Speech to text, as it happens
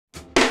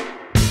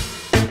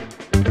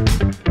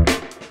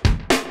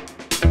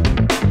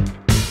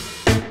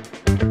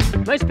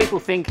Most people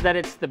think that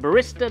it's the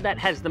barista that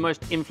has the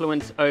most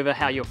influence over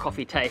how your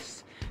coffee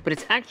tastes, but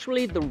it's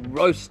actually the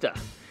roaster.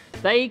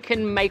 They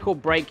can make or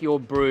break your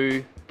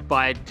brew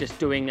by just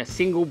doing a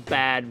single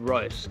bad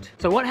roast.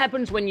 So what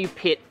happens when you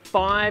pit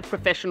 5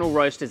 professional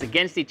roasters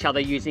against each other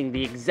using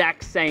the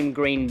exact same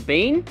green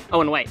bean?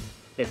 Oh, and wait,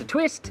 there's a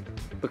twist,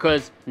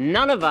 because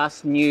none of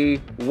us knew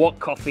what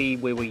coffee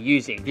we were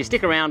using. If you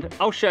stick around,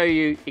 I'll show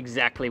you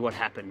exactly what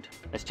happened.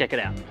 Let's check it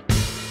out.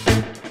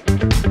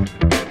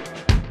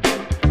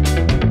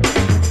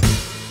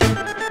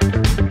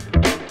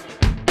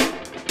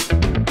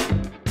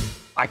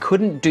 I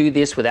couldn't do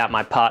this without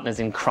my partners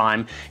in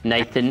crime,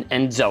 Nathan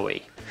and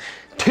Zoe.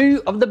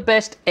 2 of the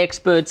best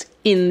experts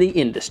in the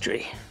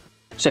industry.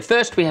 So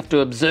first we have to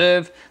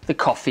observe the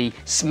coffee,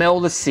 smell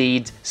the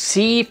seeds,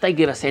 see if they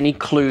give us any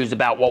clues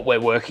about what we're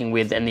working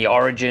with and the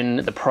origin,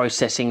 the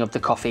processing of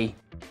the coffee.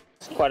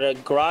 It's quite a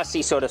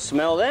grassy sort of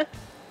smell there.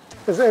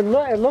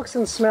 It looks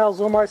and smells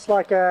almost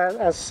like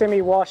a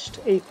semi-washed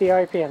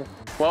Ethiopian.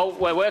 Well,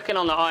 we're working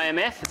on the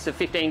IMF. It's a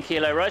 15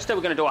 kilo roaster.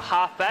 We're going to do a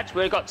half batch.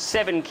 We've got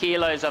 7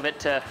 kilos of it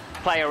to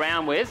play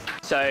around with.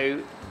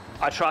 So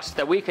I trust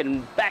that we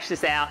can bash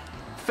this out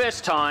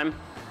first time.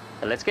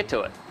 So let's get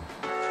to it.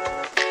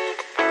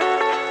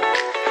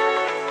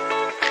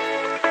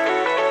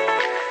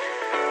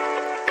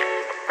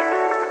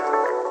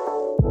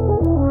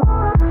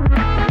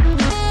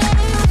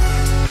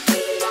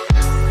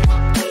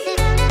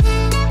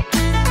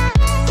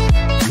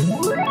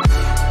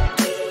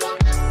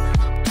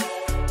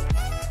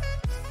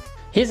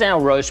 Here's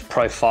our roast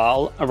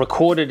profile. I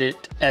recorded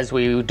it as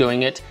we were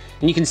doing it,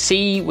 and you can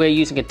see we're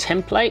using a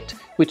template,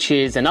 which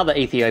is another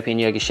Ethiopian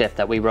yoga chef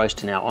that we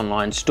roast in our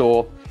online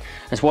store.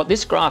 And so what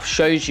this graph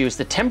shows you is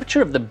the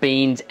temperature of the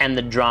beans and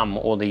the drum,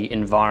 or the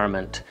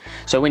environment.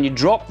 So when you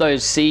drop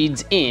those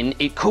seeds in,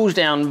 it cools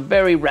down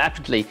very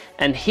rapidly.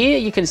 And here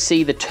you can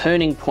see the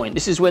turning point.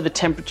 This is where the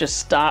temperature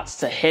starts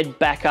to head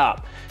back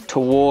up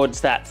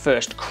towards that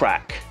first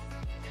crack.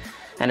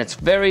 And it's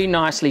very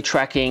nicely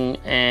tracking,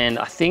 and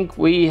I think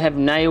we have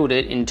nailed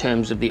it in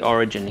terms of the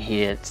origin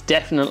here. It's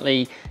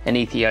definitely an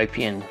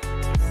Ethiopian.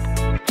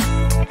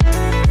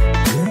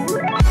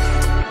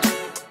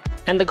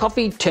 And the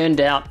coffee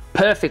turned out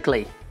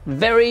perfectly.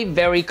 Very,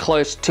 very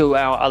close to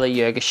our other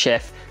yoga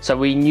chef, so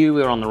we knew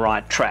we were on the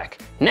right track.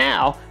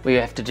 Now, what we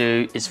have to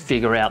do is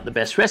figure out the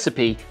best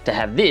recipe to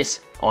have this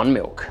on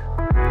milk.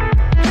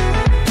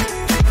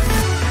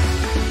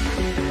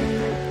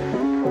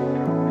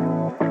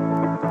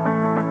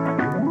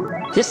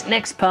 This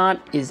next part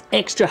is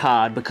extra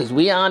hard because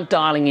we aren't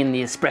dialing in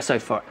the espresso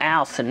for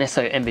our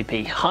Senesso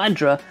MVP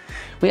Hydra.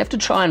 We have to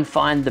try and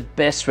find the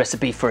best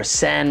recipe for a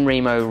San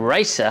Remo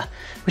Racer,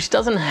 which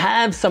doesn't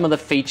have some of the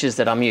features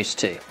that I'm used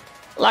to.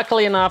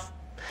 Luckily enough,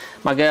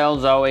 my girl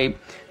Zoe,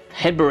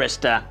 head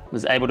barista,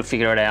 was able to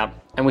figure it out,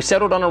 and we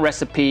settled on a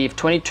recipe of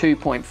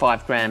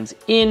 22.5 grams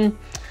in,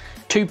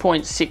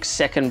 2.6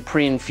 second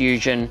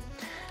pre-infusion,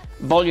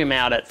 volume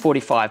out at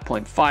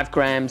 45.5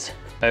 grams,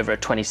 over a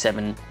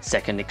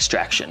 27-second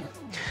extraction.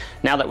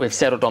 Now that we've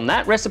settled on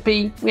that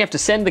recipe, we have to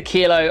send the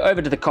kilo over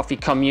to the coffee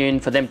commune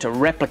for them to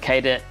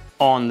replicate it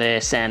on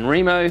their San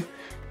Remo,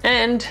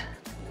 and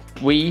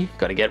we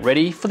got to get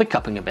ready for the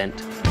cupping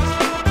event.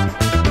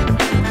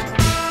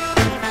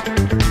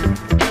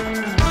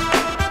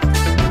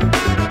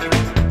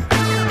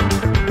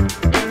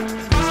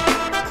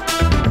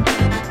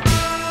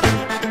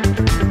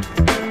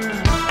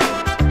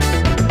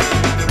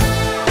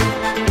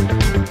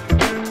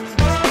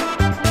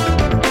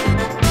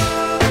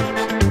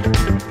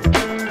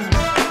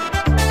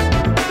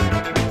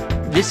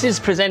 This is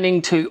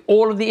presenting to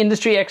all of the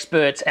industry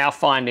experts our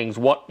findings,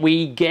 what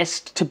we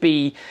guessed to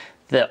be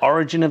the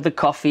origin of the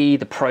coffee,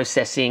 the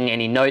processing,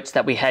 any notes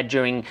that we had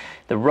during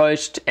the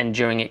roast and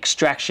during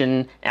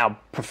extraction, our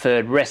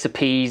preferred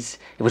recipes.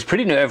 It was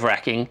pretty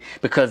nerve-wracking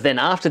because then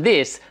after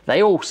this,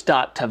 they all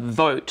start to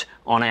vote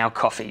on our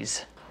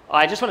coffees.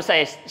 I just want to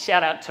say a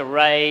shout out to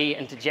Ray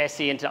and to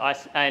Jesse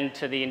and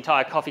to the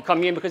entire coffee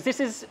commune, because this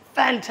is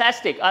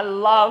fantastic. I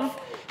love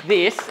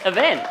this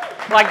event.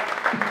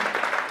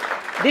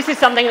 This is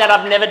something that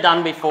I've never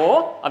done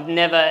before.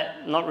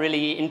 Not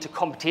really into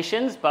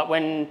competitions, but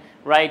when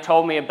Ray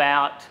told me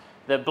about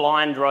the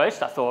blind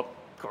roast, I thought,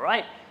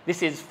 great.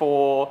 This is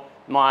for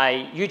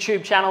my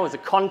YouTube channel as a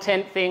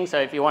content thing,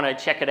 so if you want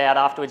to check it out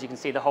afterwards, you can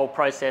see the whole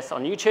process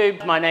on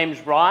YouTube. My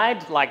name's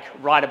Ride, like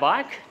ride a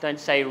bike. Don't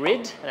say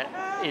rid,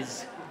 that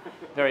is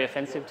very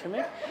offensive to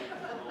me.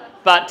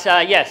 But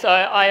yes,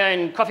 I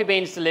own Coffee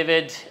Beans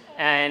Delivered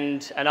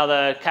and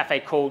another cafe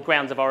called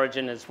Grounds of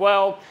Origin as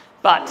well.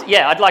 But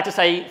yeah, I'd like to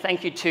say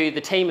thank you to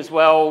the team as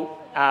well,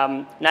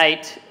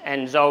 Nate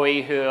and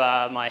Zoe, who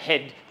are my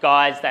head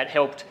guys that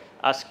helped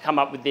us come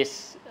up with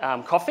this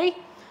coffee.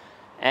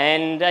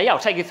 And yeah, I'll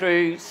take you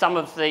through some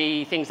of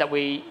the things that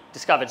we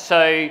discovered.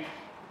 So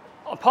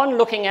upon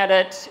looking at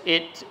it,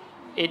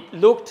 it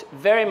looked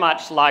very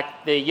much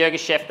like the yoga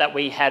chef that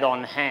we had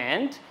on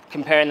hand.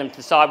 Comparing them to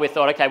the side, we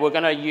thought, okay, we're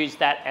going to use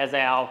that as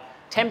our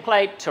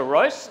template to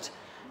roast.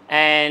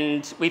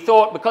 And we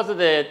thought because of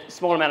the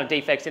small amount of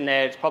defects in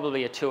there, it's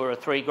probably a 2 or a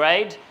 3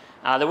 grade.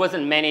 There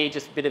wasn't many,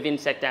 just a bit of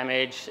insect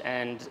damage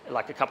and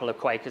like a couple of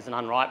Quakers and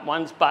unripe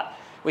ones. But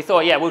we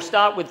thought, yeah, we'll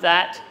start with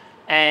that.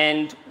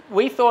 And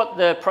we thought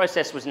the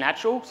process was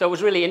natural. So it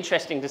was really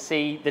interesting to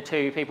see the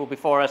 2 people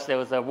before us. There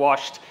was a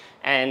washed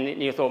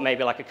and you thought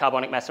maybe like a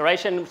carbonic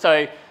maceration.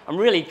 So I'm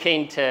really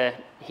keen to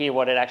hear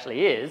what it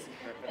actually is.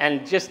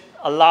 And just,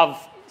 I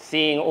love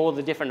seeing all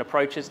the different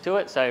approaches to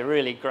it. So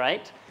really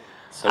great.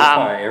 So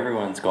far,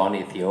 everyone's gone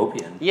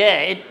Ethiopian. Yeah,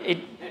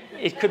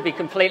 it could be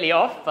completely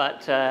off,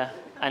 but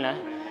I know.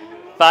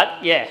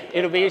 But yeah,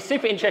 it'll be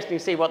super interesting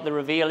to see what the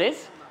reveal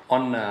is.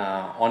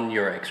 On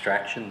your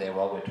extraction there,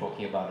 while we're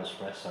talking about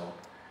espresso,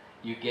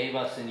 you gave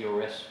us in your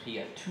recipe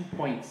a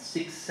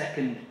 2.6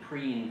 second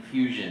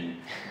pre-infusion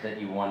that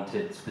you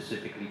wanted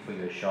specifically for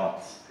your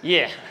shots.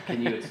 Yeah.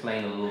 Can you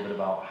explain a little bit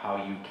about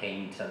how you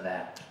came to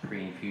that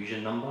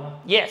pre-infusion number?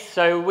 Yes,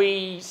 so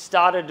we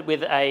started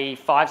with a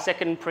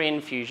 5-second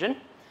pre-infusion,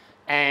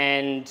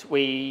 and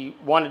we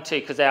wanted to,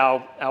 because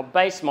our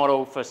base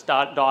model for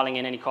start dialing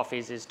in any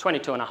coffees is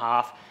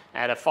 22.5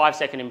 at a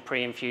 5-second in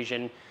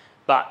pre-infusion,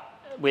 but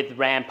with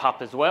ramp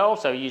up as well.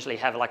 So we usually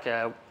have like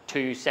a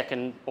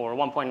 2-second or a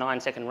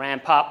 1.9 second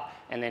ramp up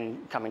and then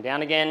coming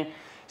down again.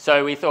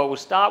 So we thought we'll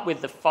start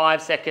with the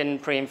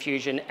 5-second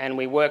pre-infusion, and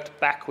we worked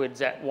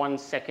backwards at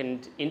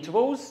 1-second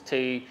intervals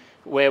to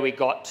where we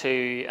got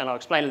to, and I'll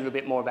explain a little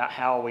bit more about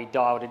how we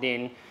dialed it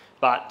in.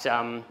 But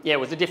yeah, it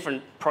was a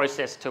different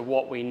process to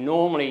what we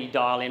normally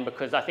dial in,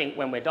 because I think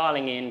when we're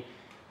dialing in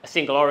a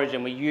single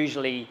origin, we're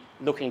usually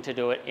looking to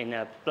do it in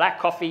a black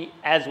coffee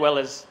as well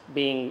as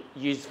being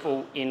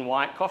useful in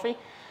white coffee.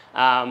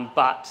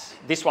 But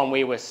this one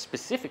we were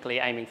specifically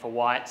aiming for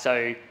white,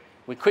 so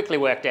we quickly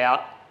worked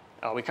out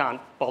we can't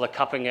bother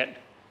cupping it.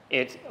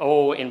 It's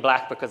all in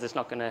black because it's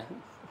not going to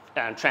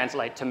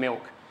translate to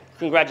milk.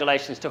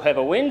 Congratulations to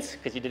whoever wins,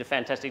 because you did a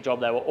fantastic job.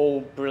 They were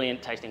all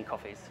brilliant tasting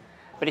coffees.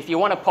 But if you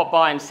want to pop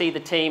by and see the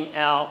team,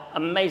 our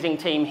amazing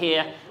team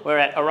here, we're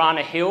at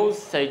Arana Hills,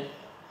 so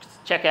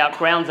check out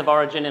Grounds of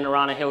Origin in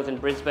Arana Hills in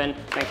Brisbane.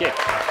 Thank you.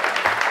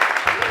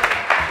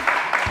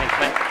 Thanks,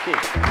 mate.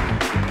 Cheers.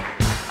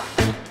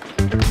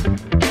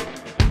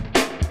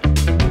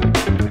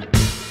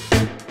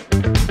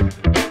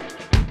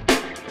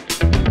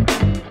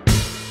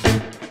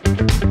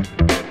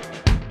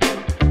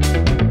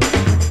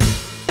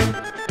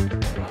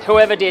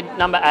 Whoever did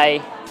number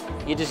A,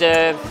 you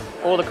deserve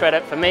all the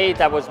credit. For me,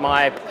 that was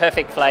my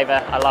perfect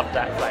flavour. I loved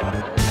that flavour.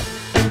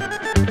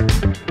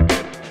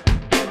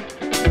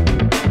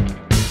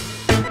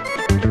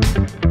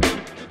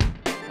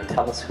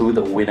 Tell us who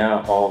the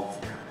winner of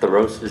the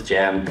Roasters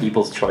Jam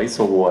People's Choice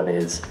Award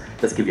is.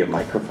 Let's give you a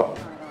microphone.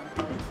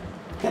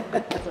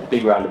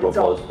 Big round of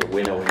applause for the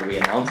winner when we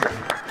announce it.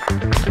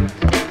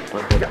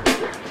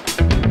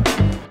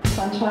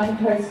 Sunshine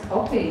Coast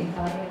Coffee.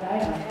 How are you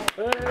there?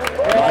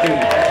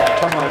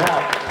 Come on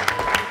out.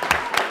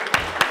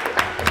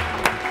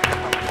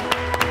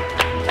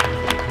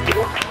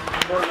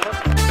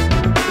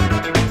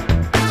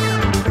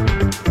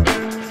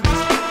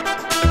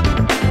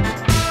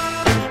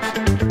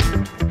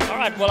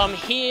 Well, I'm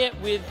here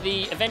with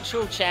the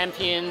eventual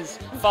champions,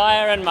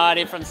 Fire and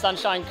Marty from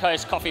Sunshine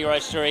Coast Coffee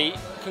Roastery.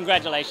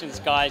 Congratulations,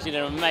 guys. You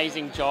did an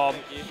amazing job.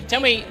 Tell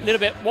me a little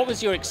bit, what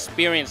was your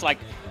experience like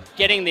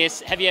getting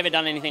this? Have you ever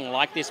done anything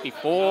like this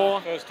before?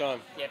 First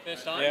time. Yeah,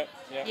 first time? Yep.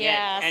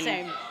 Yeah, and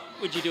same.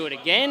 would you do it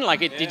again? Like,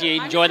 did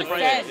you enjoy the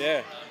process?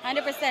 Yeah.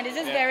 100%. This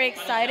is very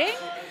exciting.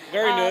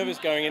 Very nervous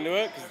going into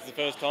it because it's the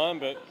first time,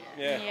 but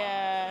yeah.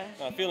 Yeah.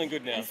 No, feeling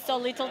good now. It's so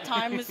little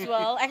time as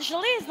well.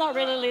 Actually, it's not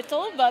really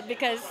little, but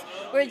because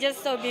we're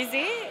just so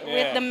busy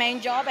with the main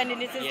job, and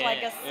this is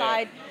like a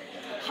side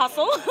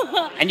hustle.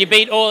 And you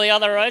beat all the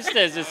other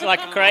roasters. It's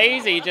like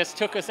crazy. You just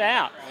took us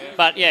out.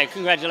 But yeah,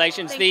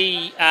 congratulations.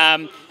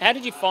 How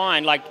did you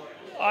find, like,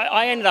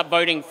 I ended up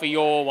voting for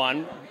your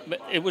one,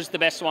 but it was the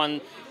best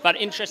one. But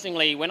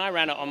interestingly, when I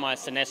ran it on my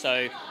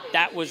Seneso,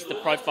 that was the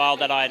profile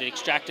that I had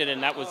extracted,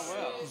 and that was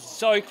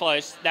so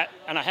close.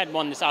 And I had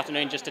one this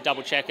afternoon just to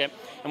double check it.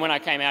 And when I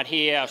came out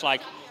here, I was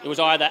like, it was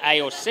either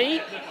A or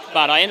C,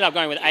 but I ended up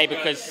going with A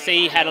because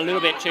C had a little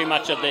bit too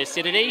much of the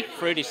acidity,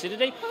 fruit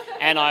acidity.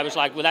 And I was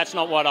like, well, that's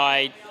not what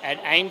I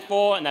had aimed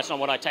for, and that's not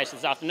what I tasted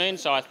this afternoon,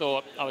 so I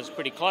thought I was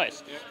pretty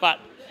close. But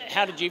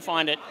how did you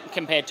find it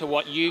compared to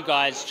what you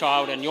guys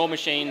trialled in your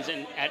machines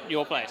and at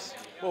your place?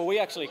 Well, we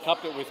actually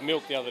cupped it with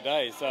milk the other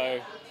day,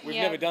 so we've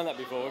never done that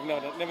before. We've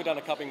never done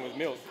a cupping with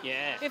milk.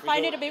 Yeah. We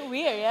find it a bit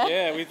weird, yeah?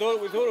 Yeah, we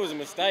thought it was a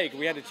mistake.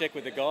 We had to check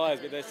with the guys,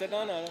 but they said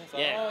no. So,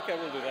 oh, okay,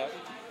 we'll do that.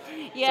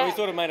 Yeah. So we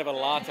sort of made up a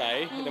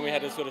latte, and then we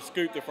had to sort of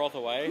scoop the froth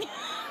away.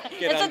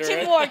 It's a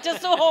teamwork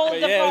just to hold the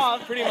froth.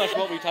 It's pretty much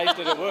what we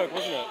tasted at work,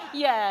 wasn't it?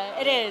 Yeah,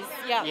 it is.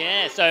 Yeah.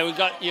 Yeah. So we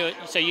got you.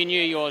 So you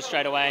knew yours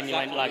straight away, and you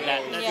went like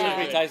that. As soon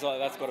as we taste like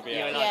that's got to be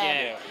out.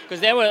 Yeah.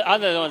 Because there were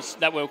other ones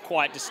that were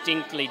quite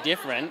distinctly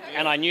different,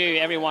 and I knew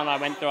every one I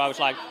went through. I was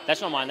like, that's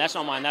not mine. That's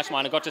not mine. That's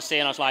mine. I got to see,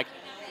 and I was like,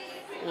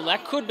 well,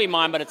 that could be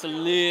mine, but it's a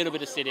little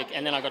bit acidic.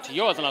 And then I got to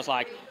yours and I was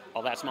like,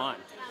 oh, that's mine.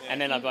 And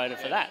then I voted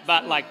for that.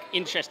 But like,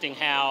 interesting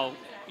how,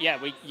 yeah,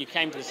 you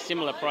came to a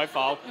similar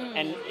profile.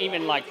 And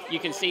even like, you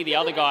can see the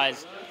other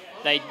guys,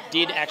 they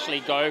did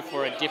actually go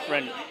for a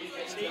different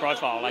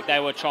profile. Like, they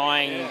were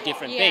trying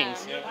different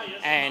things.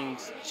 And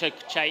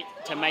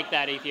to make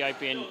that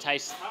Ethiopian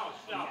taste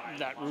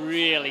that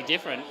really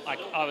different, like,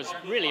 I was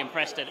really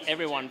impressed at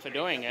everyone for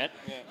doing it.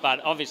 But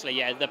obviously,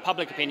 yeah, the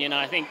public opinion,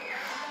 and I think,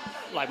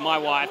 like, my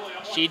wife,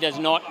 she does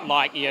not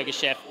like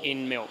Yogurchef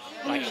in milk.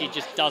 Like, she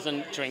just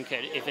doesn't drink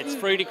it. If it's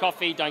fruity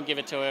coffee, don't give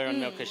it to her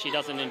in milk because she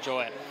doesn't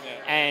enjoy it.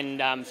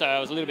 And so I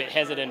was a little bit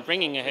hesitant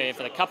bringing her here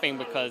for the cupping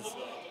because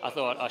I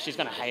thought, oh, she's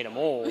going to hate them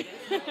all.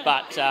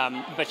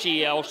 But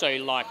she also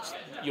liked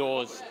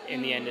yours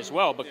in the end as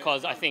well,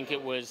 because I think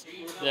it was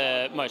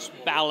the most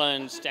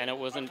balanced and it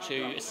wasn't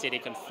too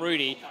acidic and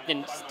fruity.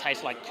 Didn't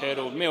taste like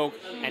curdled milk.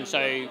 And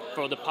so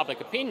for the public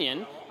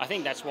opinion, I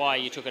think that's why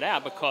you took it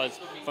out, because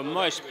for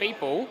most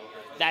people,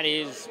 that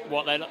is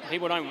what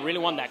people don't really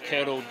want, that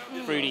curdled,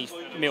 fruity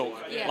milk,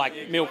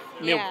 like milk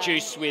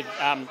juice with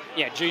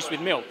juice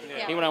with milk.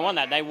 People don't want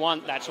that. They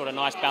want that sort of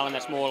nice balance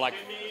that's more like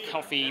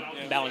coffee,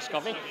 balanced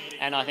coffee,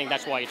 and I think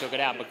that's why you took it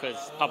out,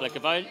 because public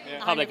opinion,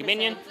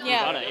 you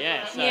got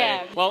it,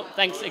 So, well,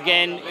 thanks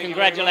again.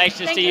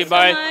 Congratulations to you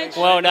both. Much.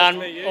 Well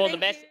done. All the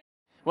best.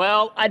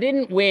 Well, I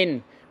didn't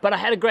win, but I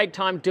had a great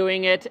time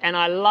doing it, and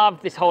I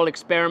loved this whole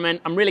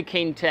experiment. I'm really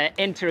keen to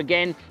enter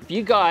again. If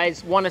you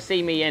guys want to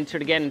see me enter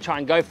it again and try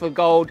and go for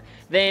gold,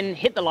 then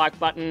hit the like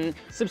button,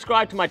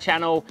 subscribe to my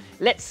channel.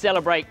 Let's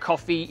celebrate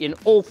coffee in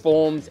all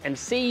forms and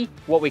see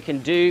what we can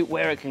do,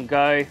 where it can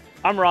go.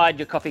 I'm Ryan,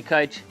 your coffee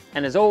coach,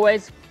 and as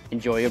always,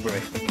 enjoy your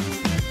brew.